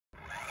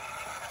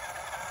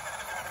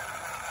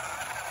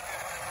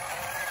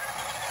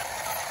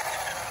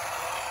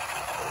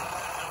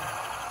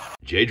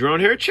J Drone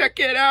here. Check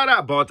it out.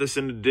 I bought this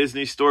in the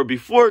Disney store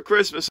before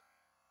Christmas.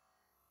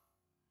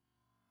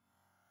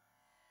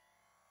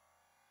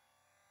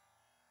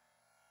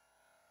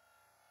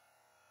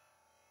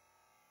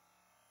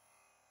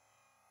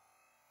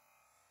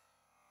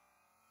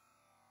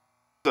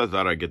 I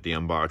thought I'd get the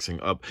unboxing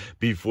up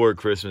before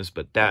Christmas,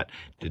 but that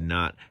did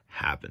not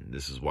happen.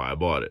 This is why I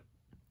bought it.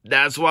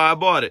 That's why I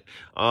bought it.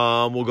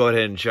 We'll go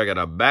ahead and check it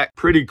out back.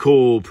 Pretty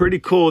cool, pretty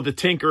cool. The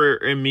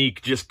tinkerer in me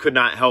just could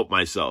not help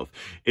myself.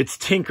 It's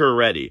tinker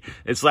ready.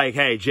 It's like,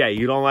 hey, Jay,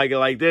 you don't like it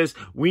like this?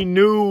 We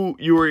knew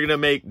you were gonna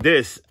make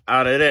this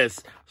out of this.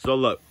 So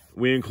look,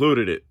 we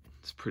included it.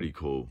 It's pretty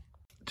cool.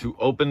 To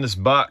open this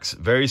box,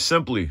 very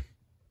simply,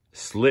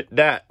 slit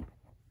that,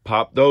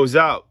 pop those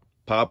out.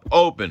 Pop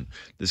open.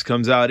 This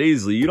comes out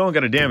easily. You don't got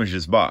to damage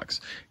this box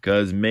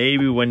because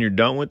maybe when you're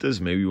done with this,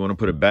 maybe you want to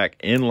put it back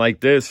in like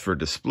this for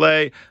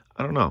display.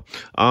 I don't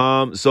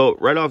know. So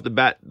right off the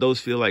bat, those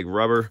feel like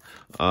rubber.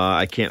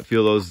 I can't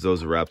feel those.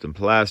 Those are wrapped in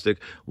plastic.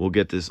 We'll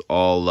get this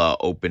all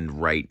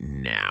opened right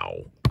now.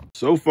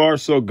 So far,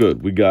 so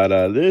good. We got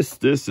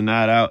this, and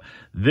that out.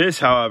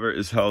 This, however,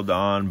 is held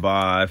on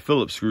by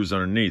Phillips screws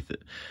underneath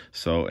it.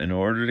 So in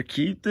order to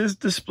keep this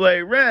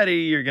display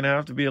ready, you're going to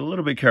have to be a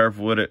little bit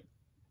careful with it.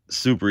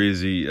 Super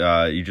easy.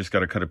 You just got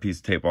to cut a piece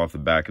of tape off the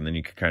back and then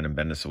you can kind of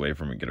bend this away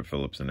from it, get a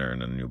Phillips in there,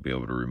 and then you'll be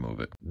able to remove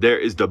it. There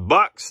is the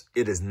box.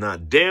 It is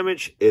not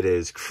damaged. It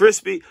is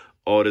crispy.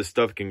 All this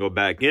stuff can go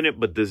back in it,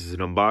 but this is an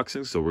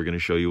unboxing, so we're going to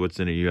show you what's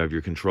in it. You have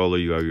your controller.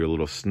 You have your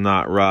little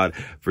snot rod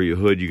for your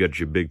hood. You got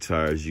your big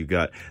tires. You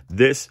got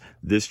this.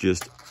 This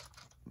just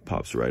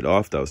pops right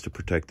off. That was to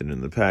protect it in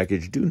the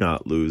package. Do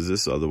not lose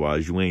this,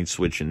 otherwise you ain't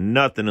switching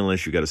nothing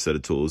unless you got a set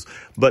of tools.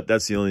 But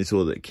that's the only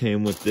tool that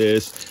came with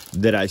this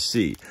that I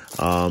see.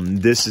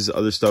 This is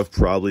other stuff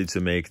probably to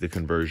make the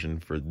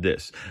conversion for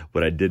this.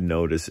 What I did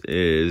notice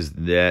is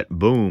that,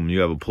 boom, you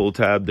have a pull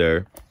tab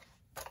there.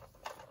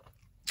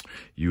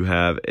 You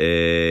have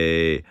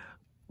a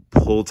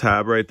pull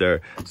tab right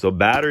there. So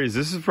batteries,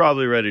 this is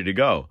probably ready to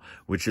go,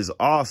 which is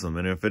awesome.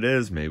 And if it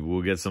is, maybe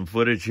we'll get some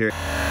footage here.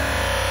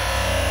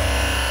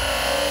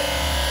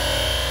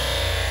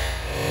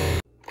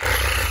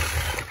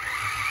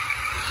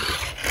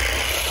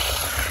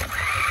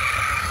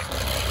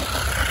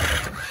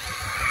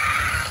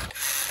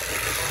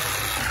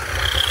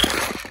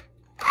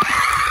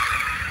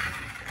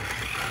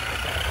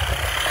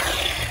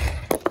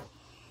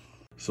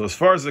 So as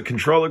far as the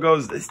controller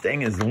goes, this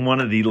thing is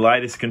one of the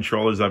lightest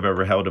controllers I've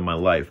ever held in my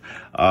life.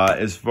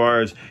 As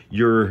far as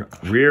your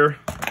rear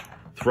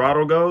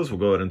throttle goes, we'll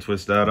go ahead and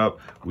twist that up.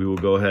 We will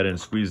go ahead and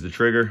squeeze the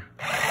trigger.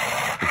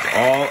 It's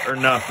all or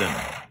nothing.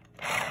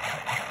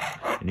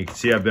 And you can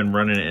see I've been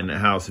running it in the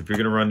house. If you're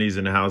gonna run these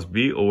in the house,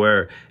 be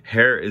aware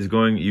hair is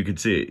going, you can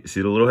see it.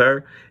 See the little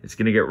hair? It's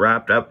gonna get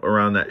wrapped up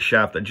around that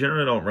shaft. I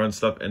generally don't run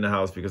stuff in the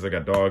house because I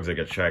got dogs, I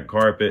got shag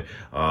carpet.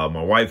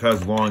 My wife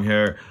has long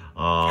hair.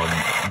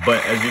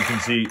 But as you can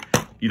see,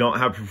 you don't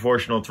have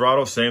proportional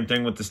throttle. Same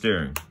thing with the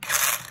steering.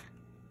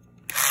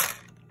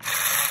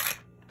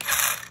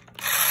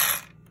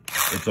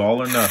 It's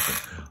all or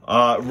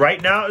nothing.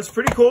 Right now, it's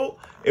pretty cool.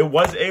 It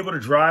was able to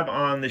drive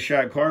on the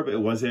shag carpet.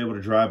 It was able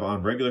to drive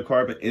on regular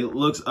carpet. It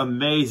looks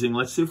amazing.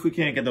 Let's see if we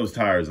can't get those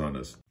tires on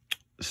this.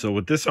 So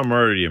with this, I'm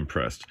already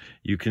impressed.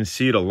 You can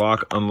see the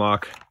lock,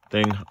 unlock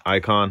thing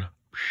icon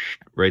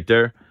right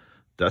there.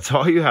 That's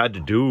all you had to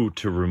do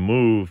to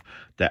remove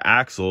the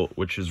axle,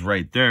 which is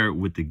right there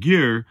with the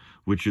gear,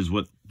 which is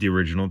what the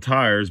original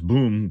tires,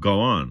 boom, go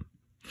on.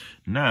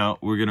 Now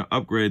we're going to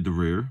upgrade the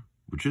rear,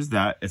 which is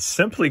that. It's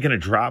simply going to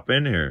drop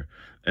in here.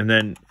 And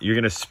then you're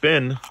going to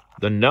spin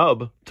the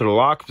nub to the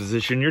lock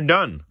position. You're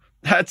done.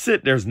 That's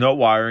it. There's no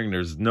wiring.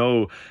 There's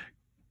no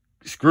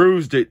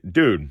screws.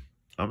 Dude,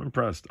 I'm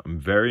impressed. I'm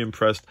very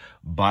impressed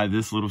by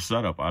this little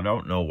setup. I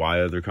don't know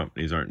why other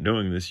companies aren't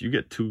doing this. You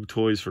get 2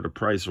 toys for the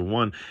price of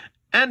 1.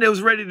 And it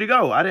was ready to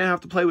go. I didn't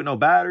have to play with no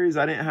batteries.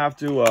 I didn't have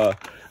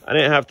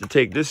to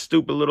take this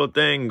stupid little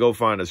thing and go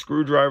find a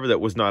screwdriver that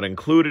was not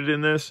included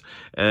in this.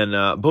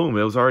 And boom,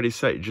 it was already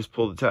set. You just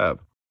pull the tab.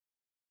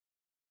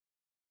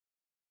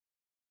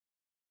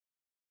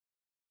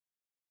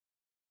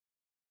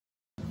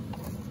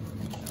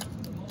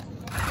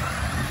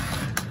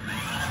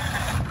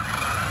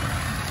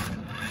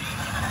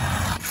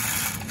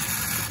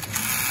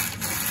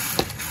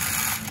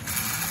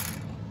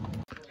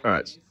 All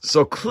right,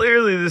 so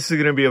clearly this is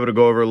going to be able to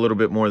go over a little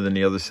bit more than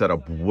the other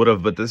setup would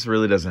have, but this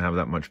really doesn't have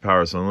that much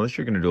power. So unless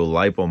you're going to do a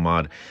lipo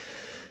mod,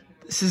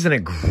 this isn't a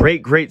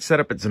great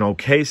setup. It's an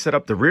okay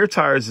setup. The rear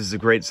tires is a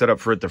great setup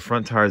for it. The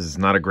front tires is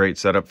not a great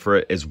setup for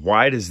it. As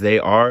wide as they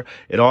are,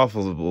 it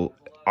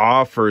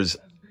offers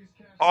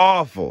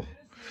awful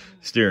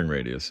steering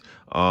radius.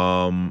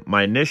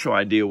 My initial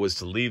idea was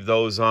to leave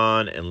those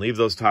on and leave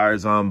those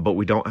tires on, but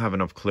we don't have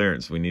enough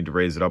clearance. We need to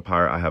raise it up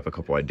higher. I have a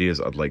couple ideas.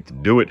 I'd like to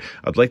do it.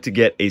 I'd like to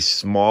get a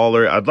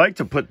smaller, I'd like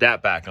to put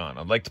that back on.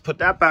 I'd like to put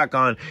that back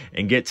on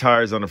and get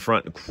tires on the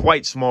front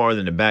quite smaller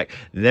than the back.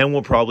 Then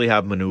we'll probably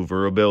have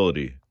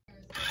maneuverability.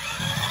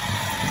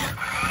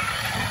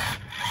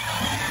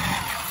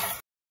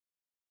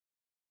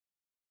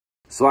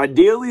 So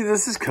ideally,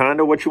 this is kind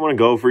of what you want to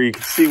go for. You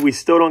can see we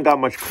still don't got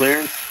much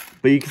clearance,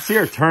 but you can see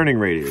our turning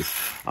radius.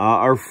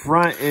 Our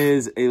front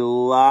is a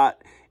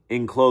lot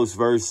enclosed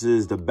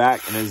versus the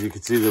back, and as you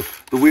can see,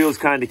 the wheels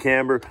kind of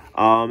camber.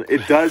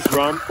 It does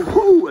run.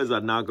 Woo, as I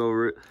knock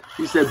over it,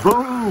 he said,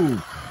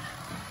 "Boom!"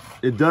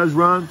 It does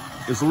run.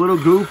 It's a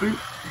little goofy.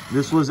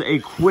 This was a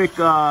quick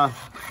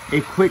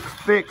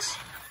fix,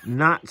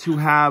 not to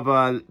have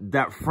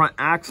that front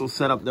axle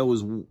setup that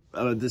was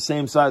the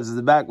same size as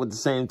the back with the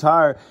same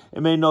tire.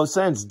 It made no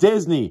sense.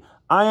 Disney,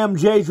 I am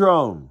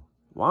J-Drone.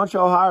 Why don't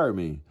y'all hire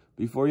me?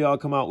 Before y'all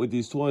come out with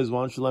these toys,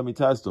 why don't you let me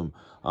test them?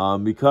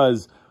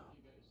 Because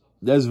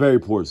that's very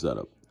poor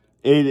setup.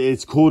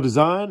 It's cool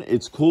design.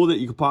 It's cool that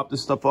you can pop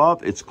this stuff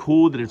off. It's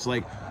cool that it's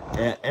like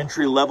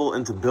entry level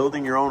into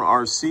building your own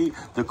RC.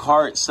 The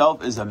car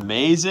itself is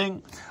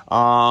amazing.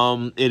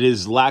 It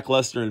is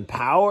lackluster in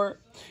power.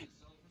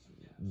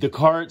 The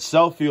car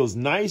itself feels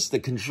nice. The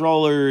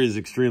controller is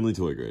extremely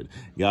toy grade.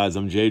 Guys,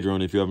 I'm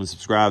J-Drone. If you haven't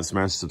subscribed,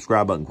 smash the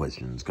subscribe button.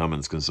 Questions,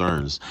 comments,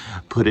 concerns,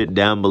 put it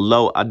down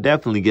below. I'll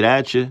definitely get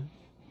at you.